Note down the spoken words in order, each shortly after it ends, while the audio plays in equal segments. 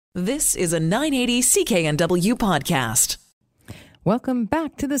This is a 980 CKNW podcast. Welcome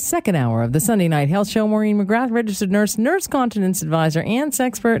back to the second hour of the Sunday Night Health Show. Maureen McGrath, registered nurse, nurse continence advisor, and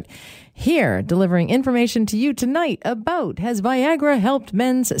sexpert, here delivering information to you tonight about, has Viagra helped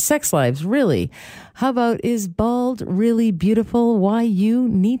men's sex lives? Really? How about, is bald really beautiful? Why you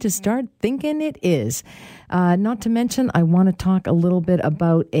need to start thinking it is. Not to mention, I want to talk a little bit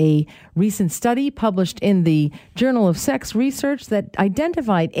about a recent study published in the Journal of Sex Research that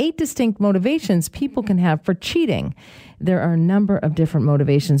identified 8 distinct motivations people can have for cheating. There are a number of different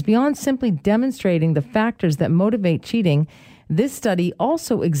motivations. Beyond simply demonstrating the factors that motivate cheating, this study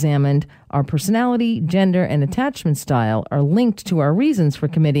also examined our personality, gender, and attachment style are linked to our reasons for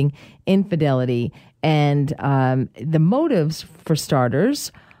committing infidelity. And the motives, for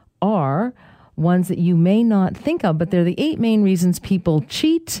starters, are ones that you may not think of, but they're the 8 main reasons people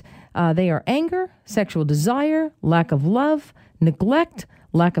cheat. They are anger, sexual desire, lack of love, neglect,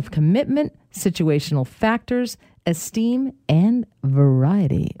 lack of commitment, situational factors, esteem, and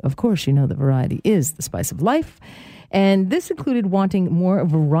variety. Of course, you know that variety is the spice of life. And this included wanting more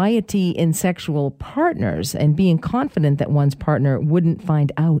variety in sexual partners and being confident that one's partner wouldn't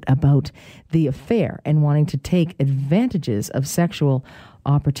find out about the affair and wanting to take advantages of sexual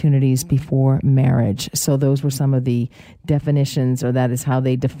opportunities before marriage. So those were some of the definitions, or that is how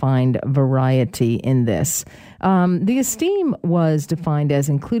they defined variety in this. The esteem was defined as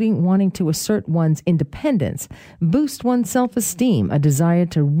including wanting to assert one's independence, boost one's self-esteem, a desire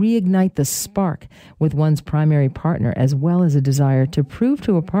to reignite the spark with one's primary partner, as well as a desire to prove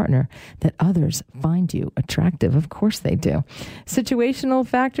to a partner that others find you attractive. Of course they do. Situational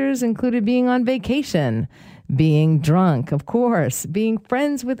factors included being on vacation, being drunk, of course, being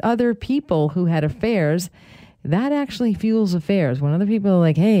friends with other people who had affairs. That actually fuels affairs. When other people are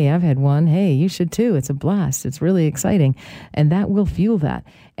like, hey, I've had one. Hey, you should too. It's a blast. It's really exciting. And that will fuel that.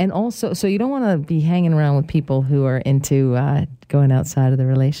 And also, so you don't want to be hanging around with people who are into going outside of the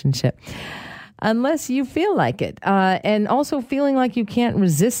relationship, unless you feel like it. And also feeling like you can't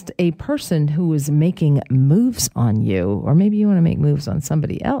resist a person who is making moves on you, or maybe you want to make moves on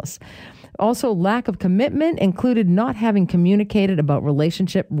somebody else. Also, lack of commitment included not having communicated about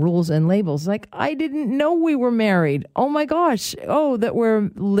relationship rules and labels. Like, I didn't know we were married. Oh my gosh. Oh, that we're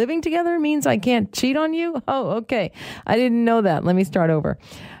living together means I can't cheat on you? Oh, okay. I didn't know that. Let me start over.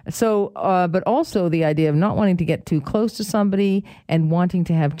 So, but also the idea of not wanting to get too close to somebody and wanting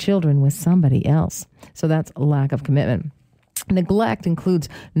to have children with somebody else. So that's a lack of commitment. Neglect includes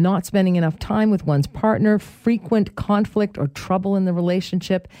not spending enough time with one's partner, frequent conflict or trouble in the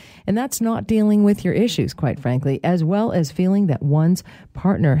relationship, and that's not dealing with your issues, quite frankly, as well as feeling that one's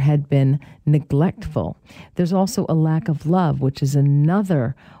partner had been neglectful. There's also a lack of love, which is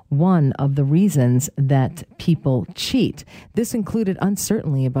another one of the reasons that people cheat. This included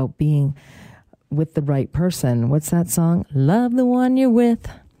uncertainty about being with the right person. What's that song? Love the one you're with.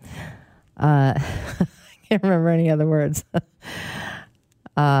 Can't remember any other words.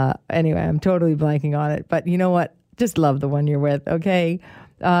 Anyway, I'm totally blanking on it. But you know what? Just love the one you're with, okay?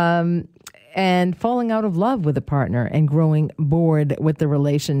 And falling out of love with a partner and growing bored with the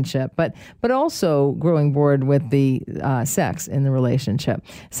relationship, but also growing bored with the sex in the relationship.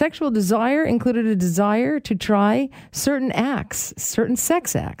 Sexual desire included a desire to try certain acts, certain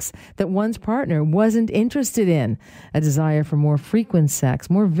sex acts that one's partner wasn't interested in, a desire for more frequent sex,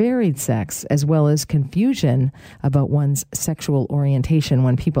 more varied sex, as well as confusion about one's sexual orientation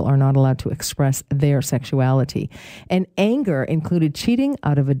when people are not allowed to express their sexuality. And anger included cheating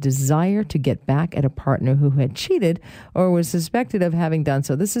out of a desire to get back at a partner who had cheated or was suspected of having done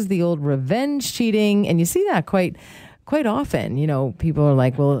so. This is the old revenge cheating, and you see that quite often. You know, people are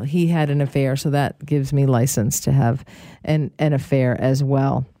like, well, he had an affair, so that gives me license to have an affair as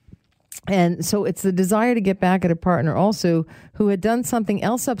well. And so it's the desire to get back at a partner also who had done something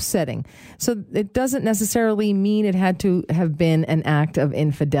else upsetting. So it doesn't necessarily mean it had to have been an act of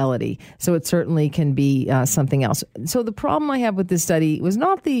infidelity. So it certainly can be something else. So the problem I have with this study was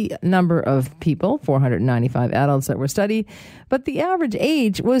not the number of people, 495 adults that were studied, but the average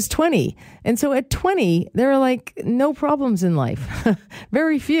age was 20. And so at 20, there are like no problems in life,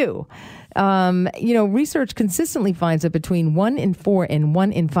 very few. Research consistently finds that between 1 in 4 and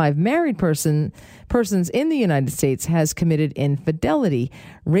 1 in 5 married persons in the United States has committed infidelity.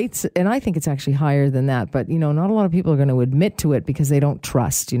 Rates, and I think it's actually higher than that, but, not a lot of people are going to admit to it because they don't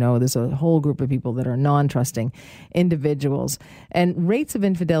trust. There's a whole group of people that are non-trusting individuals. And rates of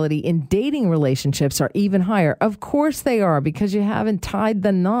infidelity in dating relationships are even higher. Of course they are, because you haven't tied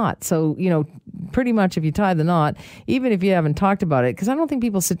the knot. So, pretty much if you tie the knot, even if you haven't talked about it, because I don't think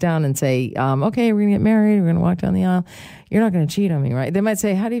people sit down and say, say, okay, we're going to get married, we're going to walk down the aisle, you're not going to cheat on me, right? They might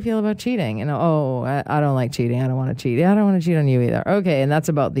say, how do you feel about cheating? And, I don't like cheating. I don't want to cheat. I don't want to cheat on you either. Okay, and that's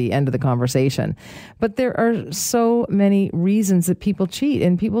about the end of the conversation. But there are so many reasons that people cheat,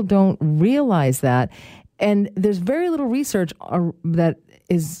 and people don't realize that. And there's very little research that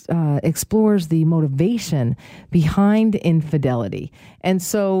explores the motivation behind infidelity. And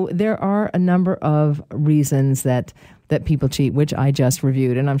so there are a number of reasons that people cheat, which I just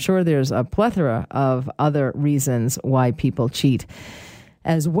reviewed. And I'm sure there's a plethora of other reasons why people cheat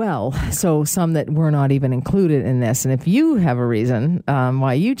as well. So some that were not even included in this. And if you have a reason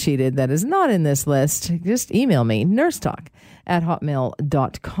why you cheated that is not in this list, just email me,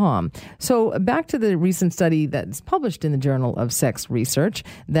 nursetalk@hotmail.com. So back to the recent study that's published in the Journal of Sex Research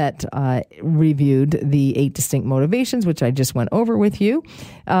that reviewed the 8 distinct motivations, which I just went over with you,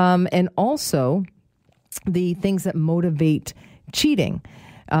 and also the things that motivate cheating.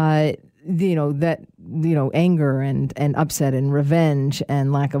 Anger and upset and revenge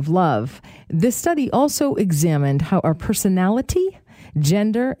and lack of love. This study also examined how our personality,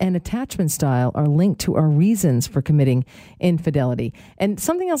 gender, and attachment style are linked to our reasons for committing infidelity. And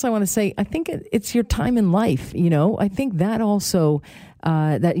something else I want to say, I think it's your time in life. I think that also,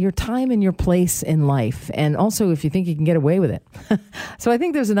 that your time and your place in life, and also if you think you can get away with it. So I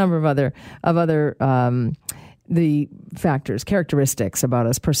think there's a number of other the factors, characteristics about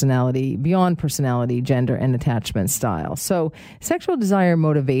us, personality, beyond personality, gender, and attachment style. So sexual desire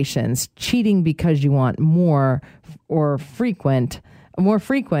motivations, cheating because you want more frequent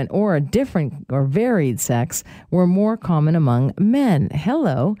or a different or varied sex were more common among men.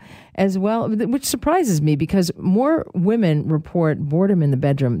 Hello, as well, which surprises me because more women report boredom in the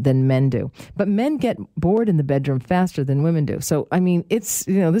bedroom than men do. But men get bored in the bedroom faster than women do. So, I mean, it's,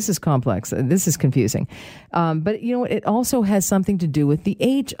 this is complex. This is confusing. But, it also has something to do with the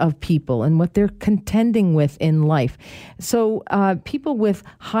age of people and what they're contending with in life. So people with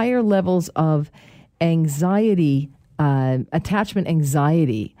higher levels of anxiety, attachment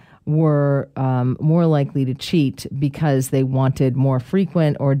anxiety, were more likely to cheat because they wanted more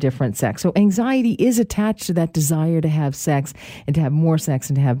frequent or different sex. So anxiety is attached to that desire to have sex and to have more sex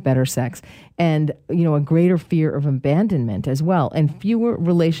and to have better sex. And, a greater fear of abandonment as well, and fewer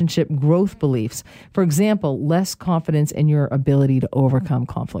relationship growth beliefs. For example, less confidence in your ability to overcome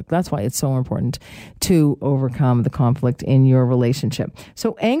conflict. That's why it's so important to overcome the conflict in your relationship.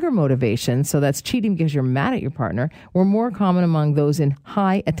 So anger motivation, so that's cheating because you're mad at your partner, were more common among those in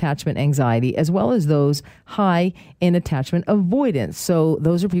high attachment anxiety, as well as those high in attachment avoidance. So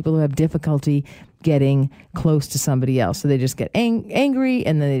those are people who have difficulty getting close to somebody else. So they just get angry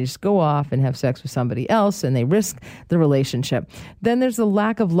and then they just go off and have sex with somebody else and they risk the relationship. Then there's the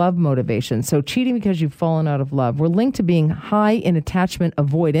lack of love motivation. So cheating because you've fallen out of love. We're linked to being high in attachment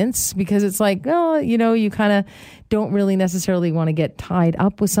avoidance because it's like, you kind of don't really necessarily want to get tied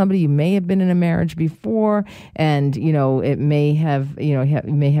up with somebody. You may have been in a marriage before and, it may have,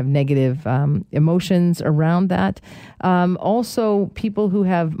 may have negative emotions around that. Also, people who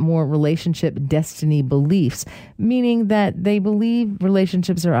have more relationship destiny beliefs, meaning that they believe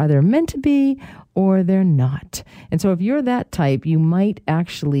relationships are either meant to be or they're not. And so if you're that type, you might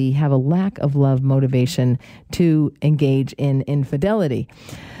actually have a lack of love motivation to engage in infidelity.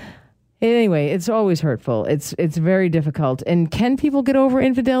 Anyway, it's always hurtful. It's very difficult. And can people get over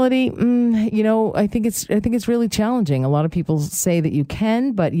infidelity? I think it's really challenging. A lot of people say that you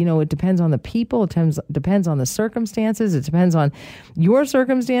can, but it depends on the people. It depends on the circumstances. It depends on your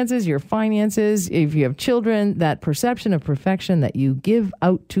circumstances, your finances. If you have children, that perception of perfection that you give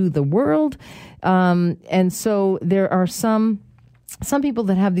out to the world. And so there are some people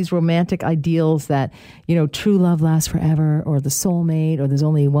that have these romantic ideals that, true love lasts forever, or the soulmate, or there's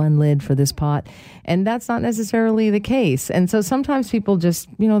only one lid for this pot. And that's not necessarily the case. And so sometimes people just,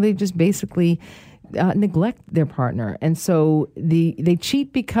 they just basically neglect their partner. And so they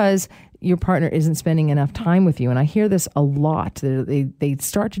cheat because your partner isn't spending enough time with you. And I hear this a lot. They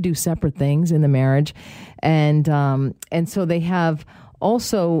start to do separate things in the marriage. And so they have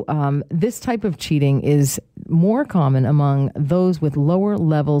also, this type of cheating is more common among those with lower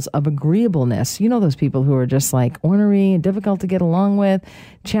levels of agreeableness. Those people who are just like ornery and difficult to get along with,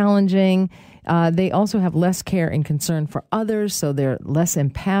 challenging. They also have less care and concern for others, so they're less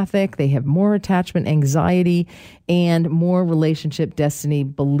empathic. They have more attachment anxiety and more relationship destiny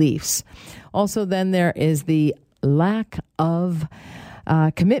beliefs. Also, then there is the lack of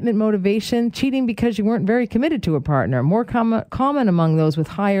commitment motivation, cheating because you weren't very committed to a partner, more common among those with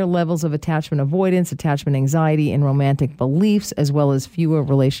higher levels of attachment avoidance, attachment anxiety, and romantic beliefs, as well as fewer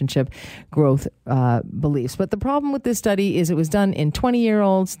relationship growth beliefs. But the problem with this study is it was done in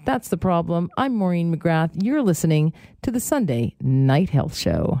 20-year-olds. That's the problem. I'm Maureen McGrath. You're listening to the Sunday Night Health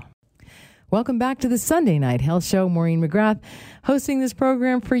Show. Welcome back to the Sunday Night Health Show. Maureen McGrath hosting this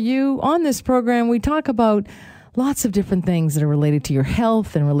program for you. On this program, we talk about lots of different things that are related to your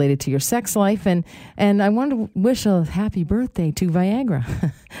health and related to your sex life. And I want to wish a happy birthday to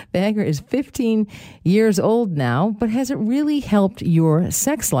Viagra. Viagra is 15 years old now, but has it really helped your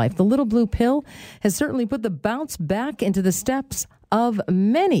sex life? The little blue pill has certainly put the bounce back into the steps of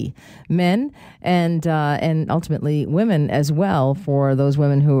many men and ultimately women as well, for those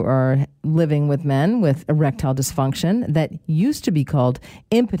women who are living with men with erectile dysfunction that used to be called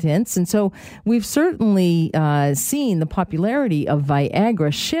impotence. And so we've certainly seen the popularity of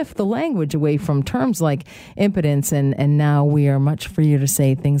Viagra shift the language away from terms like impotence, and now we are much freer to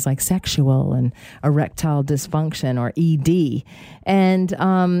say things like sexual and erectile dysfunction, or ED. And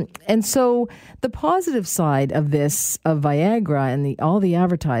so the positive side of this, of Viagra and all the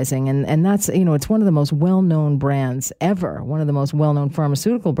advertising, and that's, it's one of the most well-known brands ever, one of the most well-known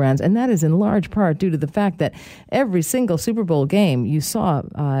pharmaceutical brands, and that is in large part due to the fact that every single Super Bowl game you saw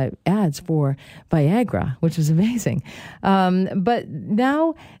ads for Viagra, which was amazing. But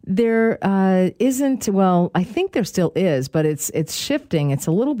now there isn't, well, I think there still is, but it's shifting. It's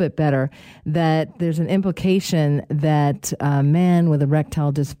a little bit better that there's an implication that a man with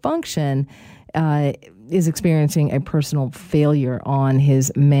erectile dysfunction is experiencing a personal failure on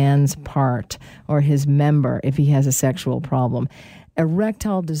his man's part or his member if he has a sexual problem.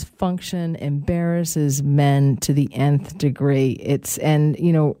 Erectile dysfunction embarrasses men to the nth degree. It's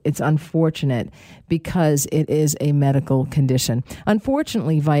unfortunate because it is a medical condition.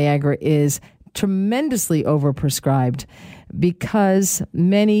 Unfortunately, Viagra is tremendously overprescribed because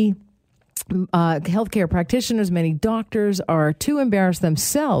many healthcare practitioners, many doctors are too embarrassed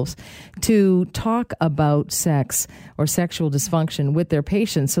themselves to talk about sex or sexual dysfunction with their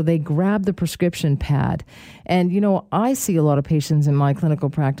patients, so they grab the prescription pad. And, I see a lot of patients in my clinical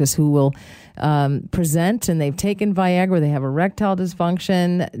practice who will present and they've taken Viagra, they have erectile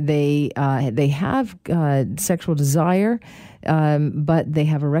dysfunction, they have sexual desire, but they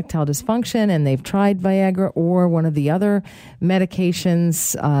have erectile dysfunction, and they've tried Viagra or one of the other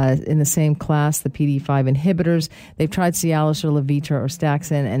medications in the same class, the PDE5 inhibitors. They've tried Cialis or Levitra or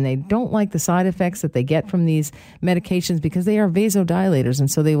Staxin, and they don't like the side effects that they get from these medications because they are vasodilators, and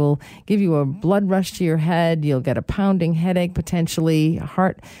so they will give you a blood rush to your head. You'll get a pounding headache, potentially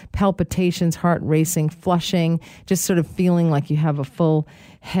heart palpitations, heart racing, flushing, just sort of feeling like you have a full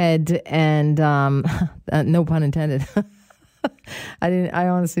head, and no pun intended. I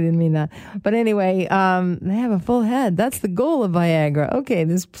honestly didn't mean that. But anyway, they have a full head. That's the goal of Viagra. Okay,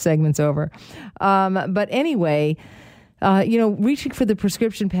 this segment's over. But anyway, reaching for the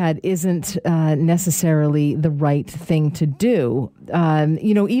prescription pad isn't necessarily the right thing to do.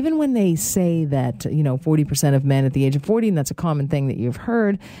 Even when they say that, 40% of men at the age of 40, and that's a common thing that you've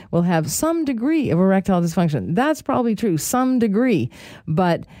heard, will have some degree of erectile dysfunction. That's probably true, some degree.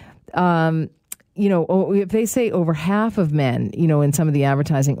 But if they say over half of men, in some of the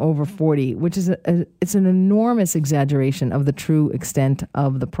advertising over 40, which is it's an enormous exaggeration of the true extent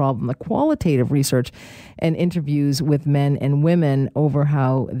of the problem. The qualitative research and interviews with men and women over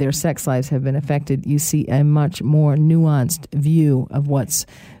how their sex lives have been affected, you see a much more nuanced view of what's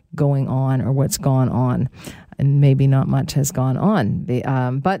going on or what's gone on. And maybe not much has gone on,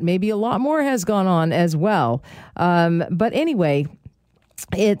 but maybe a lot more has gone on as well. But anyway,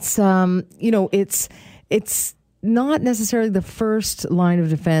 it's not necessarily the first line of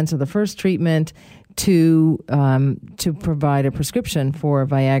defense or the first treatment to provide a prescription for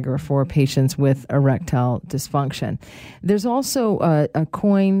Viagra for patients with erectile dysfunction. There's also a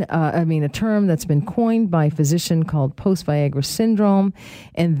term that's been coined by a physician called post-Viagra syndrome,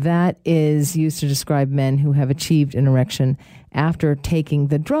 and that is used to describe men who have achieved an erection after taking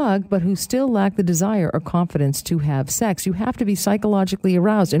the drug, but who still lack the desire or confidence to have sex. You have to be psychologically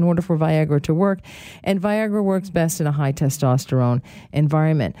aroused in order for Viagra to work, and Viagra works best in a high testosterone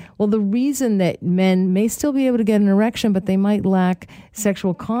environment. Well, the reason that men may still be able to get an erection, but they might lack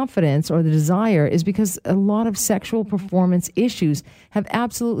sexual confidence or the desire is because a lot of sexual performance issues have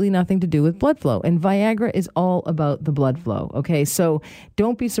absolutely nothing to do with blood flow. And Viagra is all about the blood flow. Okay, so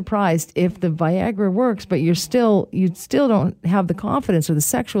don't be surprised if the Viagra works, but you still don't have the confidence or the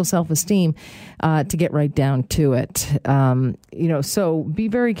sexual self-esteem to get right down to it. So be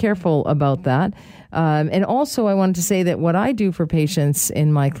very careful about that. And also, I wanted to say that what I do for patients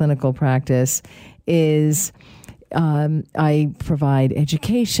in my clinical practice is I provide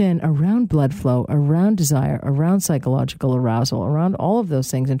education around blood flow, around desire, around psychological arousal, around all of those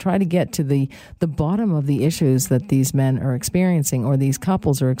things, and try to get to the bottom of the issues that these men are experiencing or these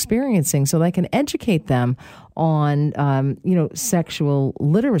couples are experiencing, so that I can educate them on, sexual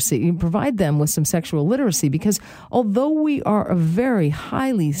literacy. You provide them with some sexual literacy, because although we are a very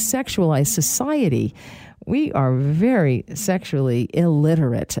highly sexualized society, we are very sexually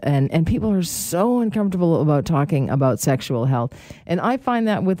illiterate, and people are so uncomfortable about talking about sexual health. And I find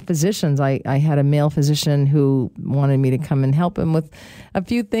that with physicians. I had a male physician who wanted me to come and help him with a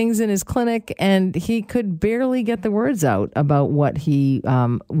few things in his clinic, and he could barely get the words out about what he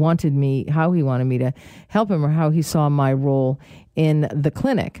wanted me, how he wanted me to help him, or how he saw my role in the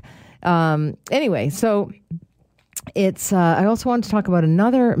clinic. Anyway, so it's. I also want to talk about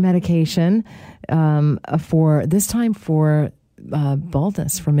another medication for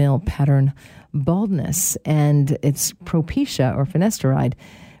baldness, for male pattern baldness, and it's Propecia or finasteride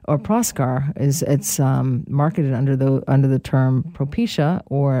or Proscar. It's marketed under the term Propecia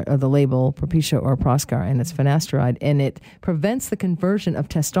or the label Propecia or Proscar, and it's finasteride, and it prevents the conversion of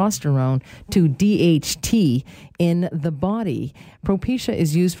testosterone to DHT in the body. Propecia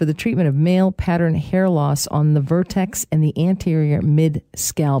is used for the treatment of male pattern hair loss on the vertex and the anterior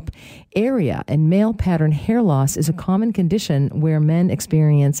mid-scalp area. And male pattern hair loss is a common condition where men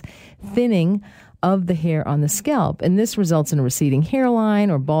experience thinning of the hair on the scalp, and this results in a receding hairline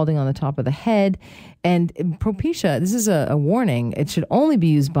or balding on the top of the head. And Propecia, this is a warning, it should only be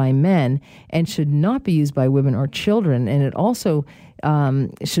used by men and should not be used by women or children. And it also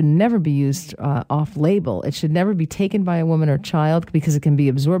should never be used off-label. It should never be taken by a woman or child because it can be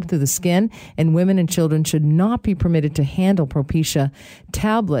absorbed through the skin, and women and children should not be permitted to handle Propecia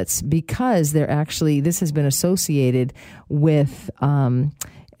tablets because this has been associated with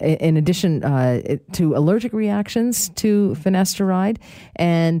in addition to allergic reactions to finasteride,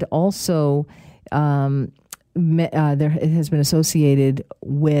 and also it has been associated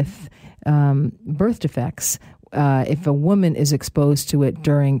with birth defects if a woman is exposed to it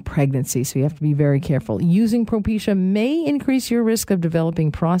during pregnancy. So you have to be very careful. Using Propecia may increase your risk of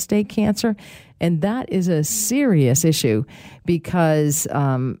developing prostate cancer, and that is a serious issue because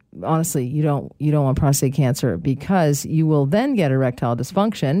honestly, you don't want prostate cancer, because you will then get erectile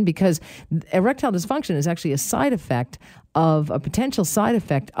dysfunction, because erectile dysfunction is actually a potential side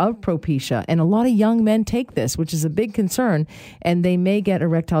effect of Propecia. And a lot of young men take this, which is a big concern, and they may get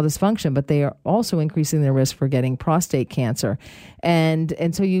erectile dysfunction, but they are also increasing their risk for getting prostate cancer. And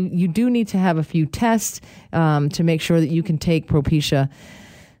so you do need to have a few tests to make sure that you can take Propecia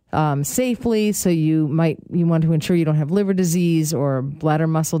safely. So you want to ensure you don't have liver disease or bladder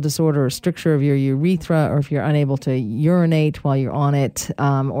muscle disorder or stricture of your urethra, or if you're unable to urinate while you're on it,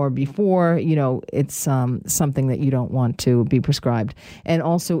 or before, it's something that you don't want to be prescribed. And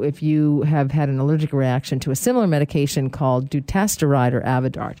also if you have had an allergic reaction to a similar medication called dutasteride or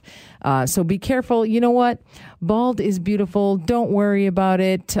Avodart. So be careful. You know what? Bald is beautiful. Don't worry about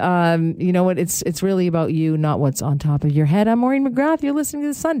it. You know what? It's really about you, not what's on top of your head. I'm Maureen McGrath. You're listening to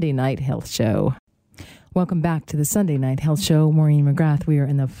the Sunday Night Health Show. Welcome back to the Sunday Night Health Show. Maureen McGrath. We are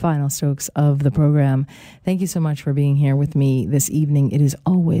in the final strokes of the program. Thank you so much for being here with me this evening. It is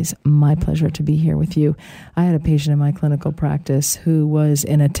always my pleasure to be here with you. I had a patient in my clinical practice who was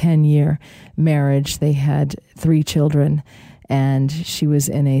in a 10-year marriage. They had 3 children. And she was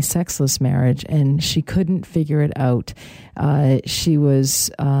in a sexless marriage, and she couldn't figure it out. She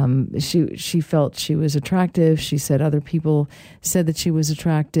felt she was attractive. She said other people said that she was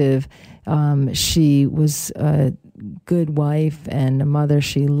attractive. She was a good wife and a mother.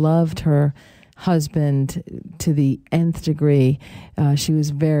 She loved her husband to the nth degree. She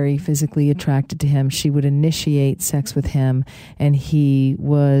was very physically attracted to him. She would initiate sex with him, and he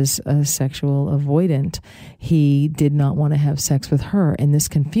was a sexual avoidant. He did not want to have sex with her, and this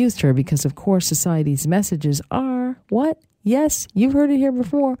confused her because, of course, society's messages are what? Yes, you've heard it here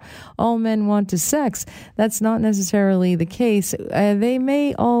before. All men want is sex. That's not necessarily the case. They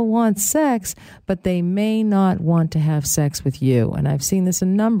may all want sex, but they may not want to have sex with you. And I've seen this a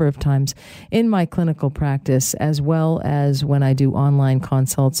number of times in my clinical practice, as well as when I do online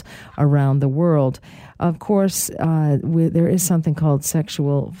consults around the world. of course, there is something called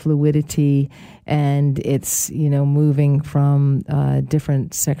sexual fluidity, and it's, moving from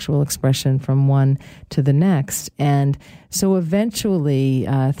different sexual expression from one to the next. And so eventually,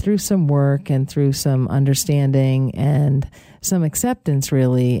 through some work and through some understanding and some acceptance,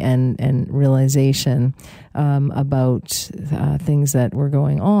 really, and realization about things that were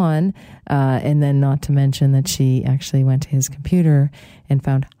going on, and then not to mention that she actually went to his computer and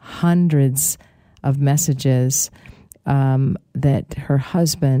found hundreds of messages that her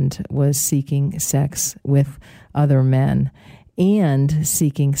husband was seeking sex with other men and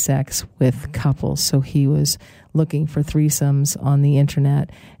seeking sex with couples. So he was looking for threesomes on the internet,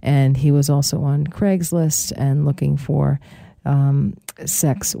 and he was also on Craigslist and looking for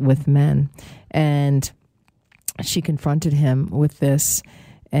sex with men. And she confronted him with this,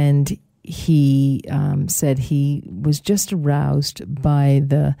 and he said he was just aroused by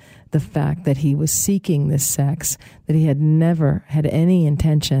the fact that he was seeking this sex, that he had never had any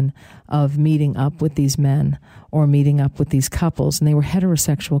intention of meeting up with these men or meeting up with these couples. And they were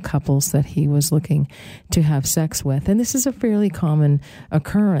heterosexual couples that he was looking to have sex with. And this is a fairly common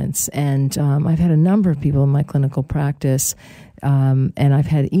occurrence. And I've had a number of people in my clinical practice, and I've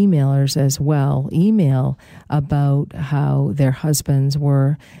had emailers as well, email about how their husbands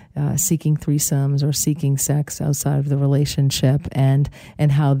were seeking threesomes or seeking sex outside of the relationship, and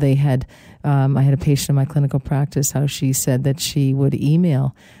how they had, I had a patient in my clinical practice, how she said that she would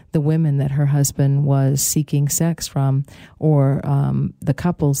email the women that her husband was seeking sex from, or the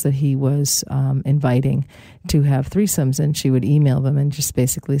couples that he was inviting to have threesomes, and she would email them and just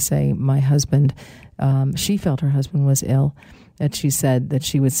basically say, my husband, she felt her husband was ill, that she said that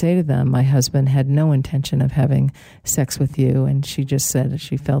she would say to them, my husband had no intention of having sex with you. And she just said that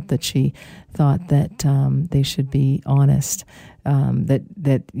she felt that she thought that they should be honest,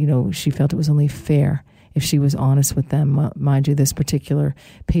 that she felt it was only fair if she was honest with them. Mind you, this particular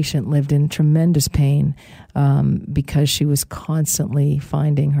patient lived in tremendous pain because she was constantly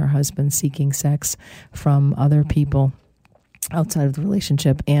finding her husband seeking sex from other people outside of the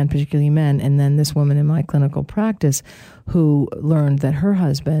relationship, and particularly men. And then this woman in my clinical practice who learned that her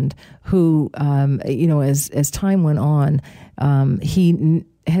husband, who, as time went on, he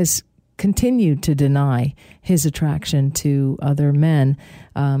has continued to deny his attraction to other men.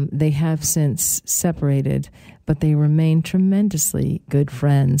 They have since separated, but they remain tremendously good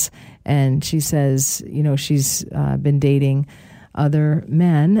friends. And she says, she's been dating other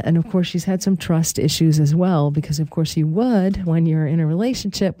men. And of course, she's had some trust issues as well, because of course you would when you're in a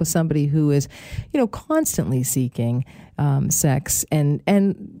relationship with somebody who is, constantly seeking sex and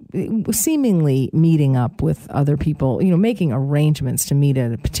seemingly meeting up with other people, making arrangements to meet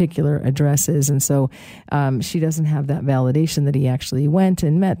at particular addresses. And so she doesn't have that validation that he actually went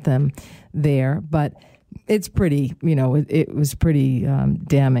and met them there. But it's pretty, it was pretty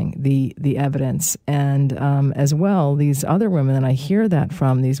damning, the evidence. And as well, these other women, and I hear that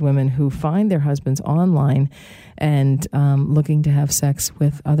from these women who find their husbands online and looking to have sex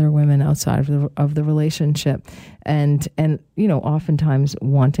with other women outside of the relationship, and oftentimes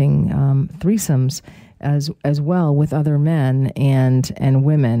wanting threesomes as well with other men and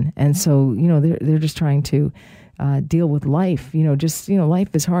women. And so, they're just trying to deal with life. Life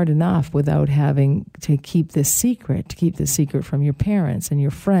is hard enough without having to keep this secret from your parents and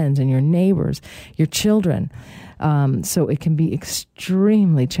your friends and your neighbors, your children. So it can be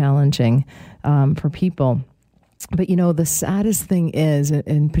extremely challenging for people. But, the saddest thing is,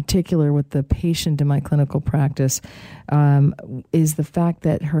 in particular with the patient in my clinical practice, is the fact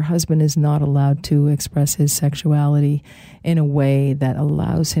that her husband is not allowed to express his sexuality in a way that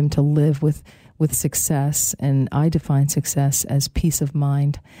allows him to live with success. And I define success as peace of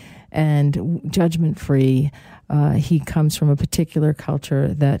mind and judgment-free. He comes from a particular culture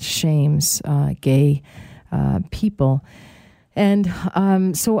that shames gay people. And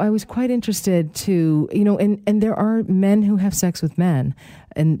so I was quite interested to, and there are men who have sex with men,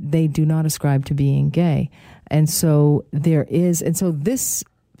 and they do not ascribe to being gay. And so this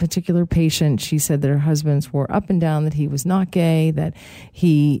particular patient, she said that her husband swore up and down that he was not gay, that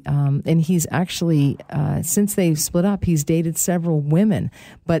he, and he's actually, since they've split up, he's dated several women,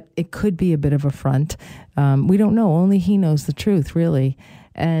 but it could be a bit of a front. We don't know. Only he knows the truth, really.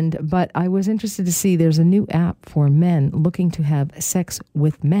 But I was interested to see there's a new app for men looking to have sex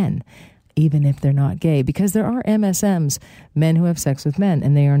with men, even if they're not gay, because there are MSMs, men who have sex with men,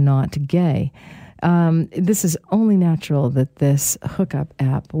 and they are not gay. This is only natural that this hookup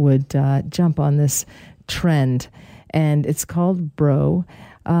app would jump on this trend, and it's called Bro.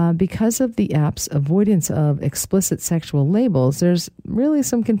 because of the app's avoidance of explicit sexual labels, there's really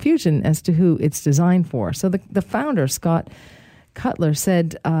some confusion as to who it's designed for. So the founder, Scott Cutler,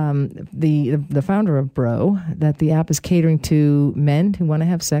 said, the founder of Bro, that the app is catering to men who want to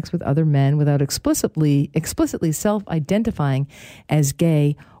have sex with other men without explicitly self-identifying as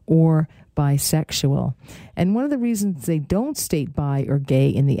gay or bisexual. And one of the reasons they don't state bi or gay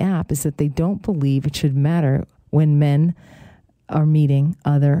in the app is that they don't believe it should matter when men are meeting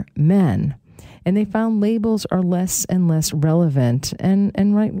other men. And they found labels are less and less relevant,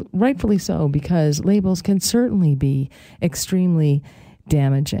 and rightfully so, because labels can certainly be extremely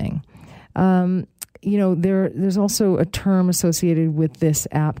damaging. There's also a term associated with this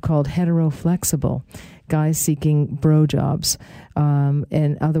app called heteroflexible, guys seeking bro jobs.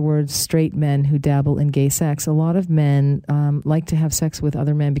 In other words, straight men who dabble in gay sex. A lot of men like to have sex with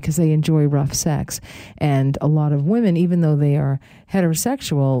other men because they enjoy rough sex. And a lot of women, even though they are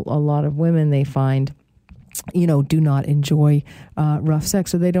heterosexual, a lot of women they find do not enjoy rough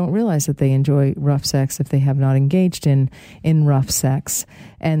sex, or they don't realize that they enjoy rough sex if they have not engaged in rough sex.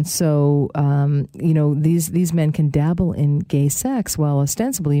 And so, these men can dabble in gay sex while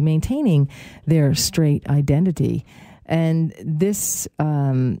ostensibly maintaining their straight identity. And this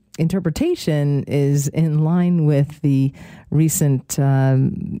interpretation is in line with the recent,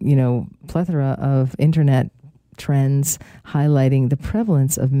 plethora of internet trends highlighting the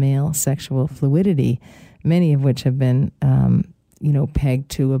prevalence of male sexual fluidity, many of which have been, pegged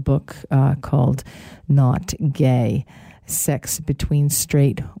to a book called Not Gay, Sex Between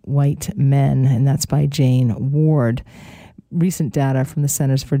Straight White Men, and that's by Jane Ward. Recent data from the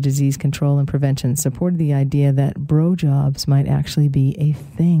Centers for Disease Control and Prevention supported the idea that bro jobs might actually be a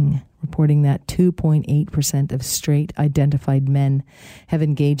thing, reporting that 2.8% of straight identified men have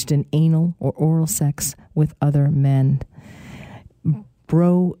engaged in anal or oral sex with other men.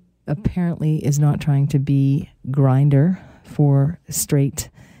 Bro apparently is not trying to be Grindr for straight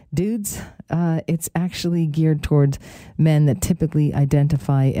dudes. It's actually geared towards men that typically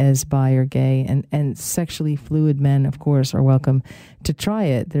identify as bi or gay, and sexually fluid men, of course, are welcome to try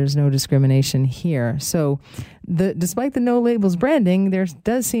it. There's no discrimination here. So despite the no labels branding, there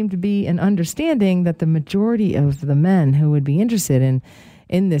does seem to be an understanding that the majority of the men who would be interested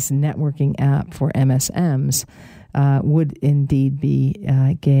in this networking app for MSMs would indeed be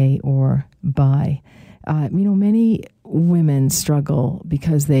gay or bi. Many women struggle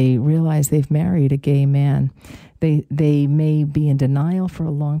because they realize they've married a gay man. They may be in denial for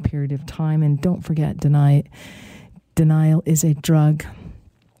a long period of time, and don't forget, denial is a drug.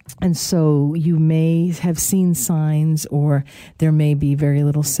 And so you may have seen signs, or there may be very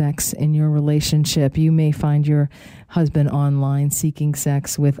little sex in your relationship. You may find your husband online seeking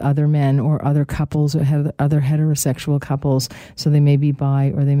sex with other men or other couples or other heterosexual couples. So they may be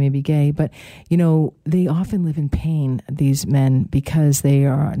bi or they may be gay. But, they often live in pain, these men, because they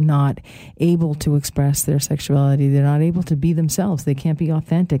are not able to express their sexuality. They're not able to be themselves. They can't be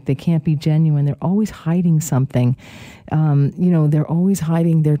authentic. They can't be genuine. They're always hiding something. They're always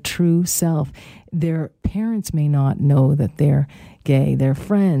hiding their true self. Their parents may not know that they're gay, their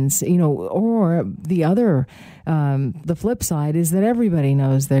friends, or the flip side is that everybody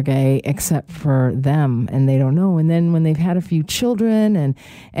knows they're gay except for them, and they don't know. And then when they've had a few children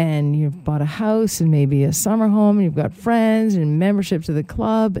and you've bought a house and maybe a summer home, and you've got friends and membership to the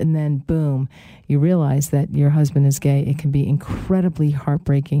club, and then boom, you realize that your husband is gay. It can be incredibly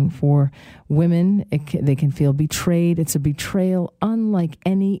heartbreaking for women. They can feel betrayed. It's a betrayal unlike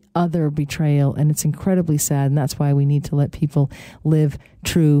any other betrayal, and it's incredibly sad, and that's why we need to let people live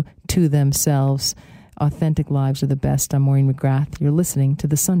true to themselves. Authentic lives are the best. I'm Maureen McGrath. You're listening to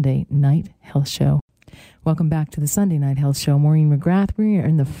the Sunday Night Health Show. Welcome back to the Sunday Night Health Show. Maureen McGrath. We are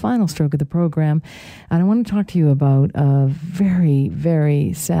in the final stroke of the program, and I want to talk to you about a very,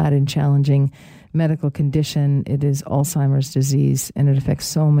 very sad and challenging medical condition. It is Alzheimer's disease, and it affects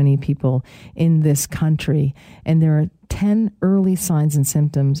so many people in this country. And there are 10 early signs and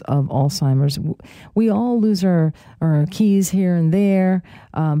symptoms of Alzheimer's. We all lose our keys here and there,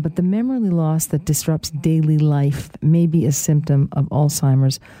 but the memory loss that disrupts daily life may be a symptom of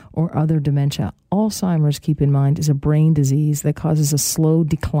Alzheimer's or other dementia. Alzheimer's, keep in mind, is a brain disease that causes a slow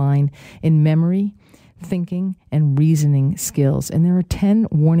decline in memory, thinking, and reasoning skills. And there are 10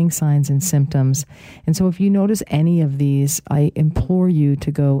 warning signs and symptoms. And so if you notice any of these, I implore you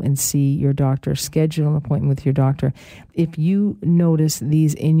to go and see your doctor, schedule an appointment with your doctor. If you notice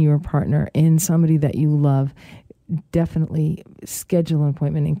these in your partner, in somebody that you love, definitely schedule an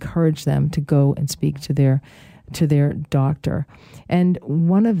appointment, encourage them to go and speak to their doctor. And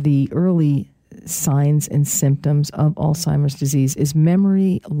one of the early signs and symptoms of Alzheimer's disease is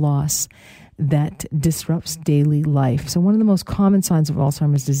memory loss that disrupts daily life. So one of the most common signs of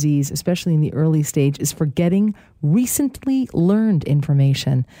Alzheimer's disease, especially in the early stage, is forgetting recently learned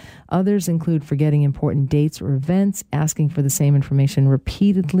information. Others include forgetting important dates or events, asking for the same information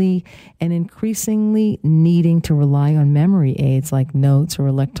repeatedly, and increasingly needing to rely on memory aids like notes or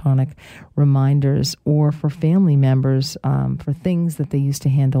electronic reminders, or for family members for things that they used to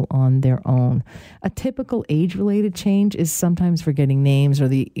handle on their own. A typical age-related change is sometimes forgetting names or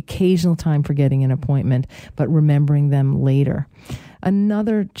the occasional time forgetting an appointment, but remembering them later.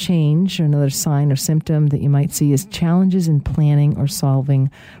 Another change or another sign or symptom that you might see is challenges in planning or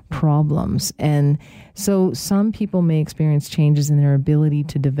solving problems. And so some people may experience changes in their ability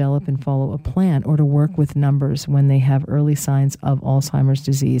to develop and follow a plan or to work with numbers when they have early signs of Alzheimer's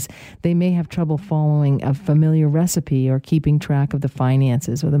disease. They may have trouble following a familiar recipe or keeping track of the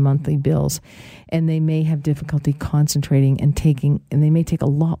finances or the monthly bills. And they may have difficulty concentrating and they may take a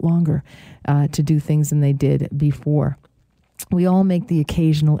lot longer to do things than they did before. We all make the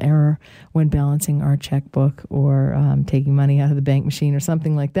occasional error when balancing our checkbook or taking money out of the bank machine or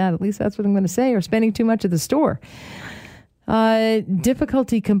something like that. At least that's what I'm going to say, or spending too much at the store.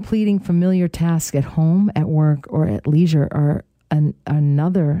 Difficulty completing familiar tasks at home, at work, or at leisure are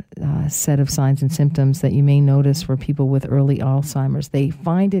another set of signs and symptoms that you may notice for people with early Alzheimer's. They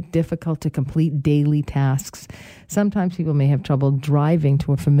find it difficult to complete daily tasks. Sometimes people may have trouble driving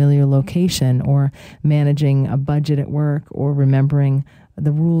to a familiar location or managing a budget at work or remembering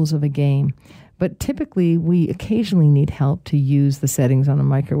the rules of a game. But typically, we occasionally need help to use the settings on a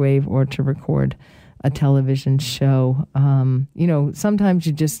microwave or to record a television show. Sometimes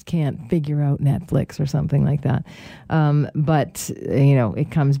you just can't figure out Netflix or something like that. But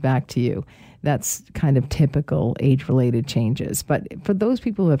it comes back to you. That's kind of typical age-related changes. But for those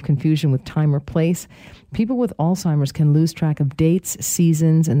people who have confusion with time or place, people with Alzheimer's can lose track of dates,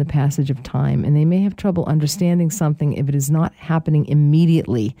 seasons, and the passage of time. And they may have trouble understanding something if it is not happening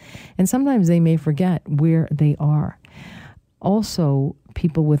immediately. And sometimes they may forget where they are. Also,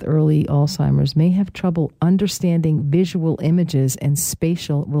 people with early Alzheimer's may have trouble understanding visual images and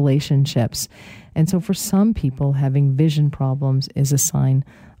spatial relationships. And so for some people, having vision problems is a sign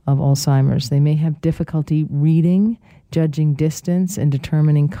of Alzheimer's. They may have difficulty reading, judging distance, and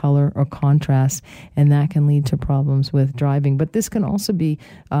determining color or contrast, and that can lead to problems with driving. But this can also be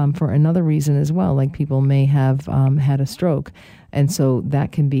for another reason as well, like people may have had a stroke. And so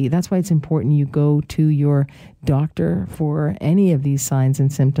that's why it's important you go to your doctor for any of these signs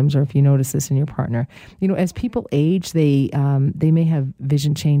and symptoms, or if you notice this in your partner. As people age, they may have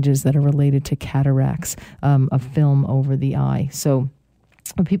vision changes that are related to cataracts, a film over the eye. So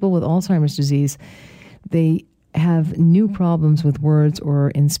people with Alzheimer's disease, they have new problems with words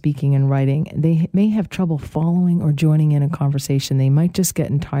or in speaking and writing. They may have trouble following or joining in a conversation. They might just get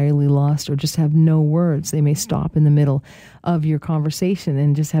entirely lost or just have no words. They may stop in the middle of your conversation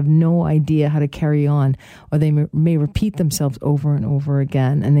and just have no idea how to carry on, or they may repeat themselves over and over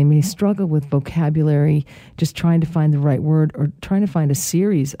again, and they may struggle with vocabulary, just trying to find the right word or trying to find a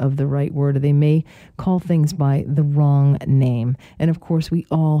series of the right word, or they may call things by the wrong name. And of course, we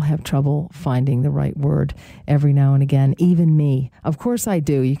all have trouble finding the right word every now and again, even me. Of course I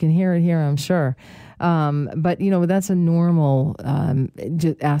do. You can hear it here, I'm sure. But that's a normal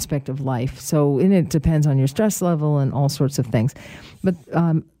aspect of life. So, and it depends on your stress level and all sorts of things. But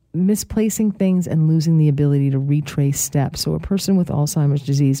misplacing things and losing the ability to retrace steps. So a person with Alzheimer's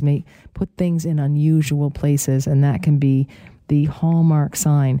disease may put things in unusual places, and that can be the hallmark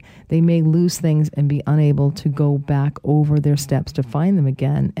sign. They may lose things and be unable to go back over their steps to find them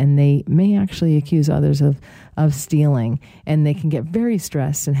again, and they may actually accuse others of stealing, and they can get very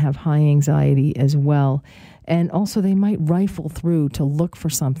stressed and have high anxiety as well. And also they might rifle through to look for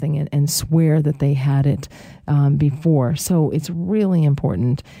something and swear that they had it before. So it's really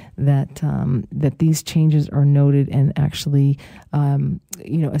important that these changes are noted and actually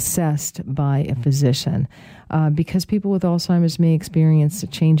assessed by a physician. Because people with Alzheimer's may experience a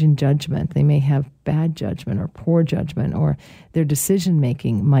change in judgment. They may have bad judgment or poor judgment, or their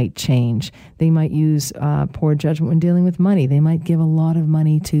decision-making might change. They might use poor judgment when dealing with money. They might give a lot of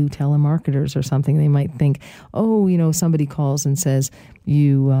money to telemarketers or something. They might think, somebody calls and says,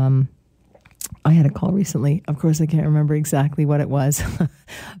 I had a call recently. Of course, I can't remember exactly what it was,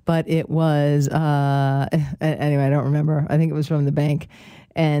 but it was, anyway, I don't remember. I think it was from the bank.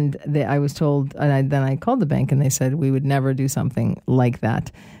 And I was told, and then I called the bank and they said we would never do something like that.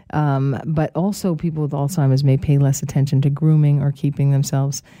 But also people with Alzheimer's may pay less attention to grooming or keeping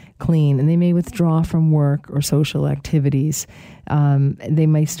themselves clean, and they may withdraw from work or social activities. They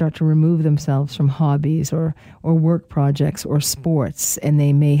may start to remove themselves from hobbies or work projects or sports, and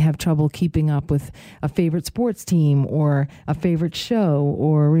they may have trouble keeping up with a favorite sports team or a favorite show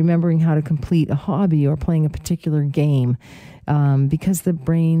or remembering how to complete a hobby or playing a particular game. Because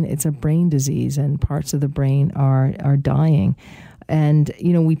it's a brain disease and parts of the brain are dying. And,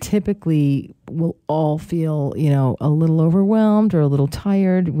 we typically will all feel, a little overwhelmed or a little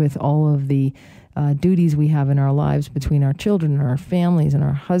tired with all of the duties we have in our lives between our children and our families and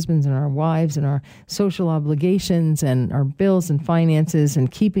our husbands and our wives and our social obligations and our bills and finances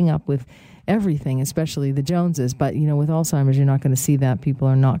and keeping up with everything, especially the Joneses. But, with Alzheimer's, you're not going to see that. People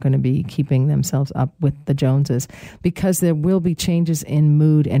are not going to be keeping themselves up with the Joneses because there will be changes in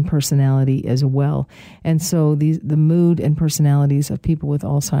mood and personality as well. And so the mood and personalities of people with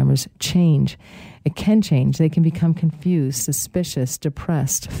Alzheimer's change. It can change. They can become confused, suspicious,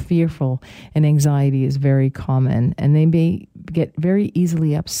 depressed, fearful, and anxiety is very common. And they may get very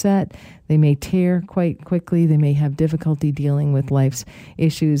easily upset. They may tear quite quickly. They may have difficulty dealing with life's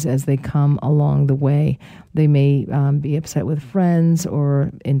issues as they come along the way. They may be upset with friends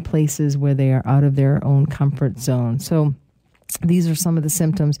or in places where they are out of their own comfort zone. So these are some of the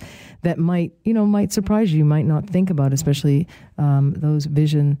symptoms that might surprise you. You might not think about, especially those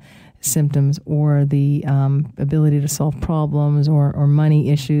vision symptoms or the ability to solve problems or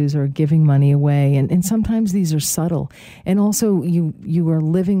money issues or giving money away. And sometimes these are subtle. And also you are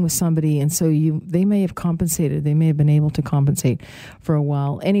living with somebody, and so they may have compensated. They may have been able to compensate for a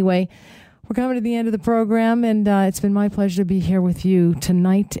while. Anyway, we're coming to the end of the program, and it's been my pleasure to be here with you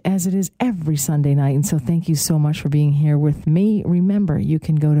tonight, as it is every Sunday night. And so thank you so much for being here with me. Remember, you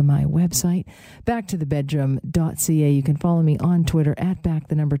can go to my website, backtothebedroom.ca. You can follow me on Twitter at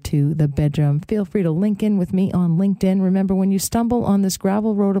 @back2thebedroom. Feel free to link in with me on LinkedIn. Remember, when you stumble on this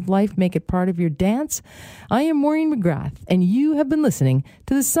gravel road of life, make it part of your dance. I am Maureen McGrath, and you have been listening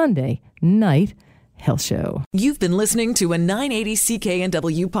to the Sunday Night Health Show. You've been listening to a 980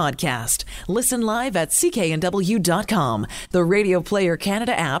 CKNW podcast. Listen live at cknw.com, the Radio Player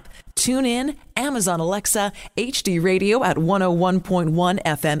Canada app, tune in, Amazon Alexa, HD Radio at 101.1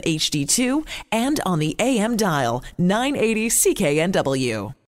 FM HD2, and on the AM dial, 980 CKNW.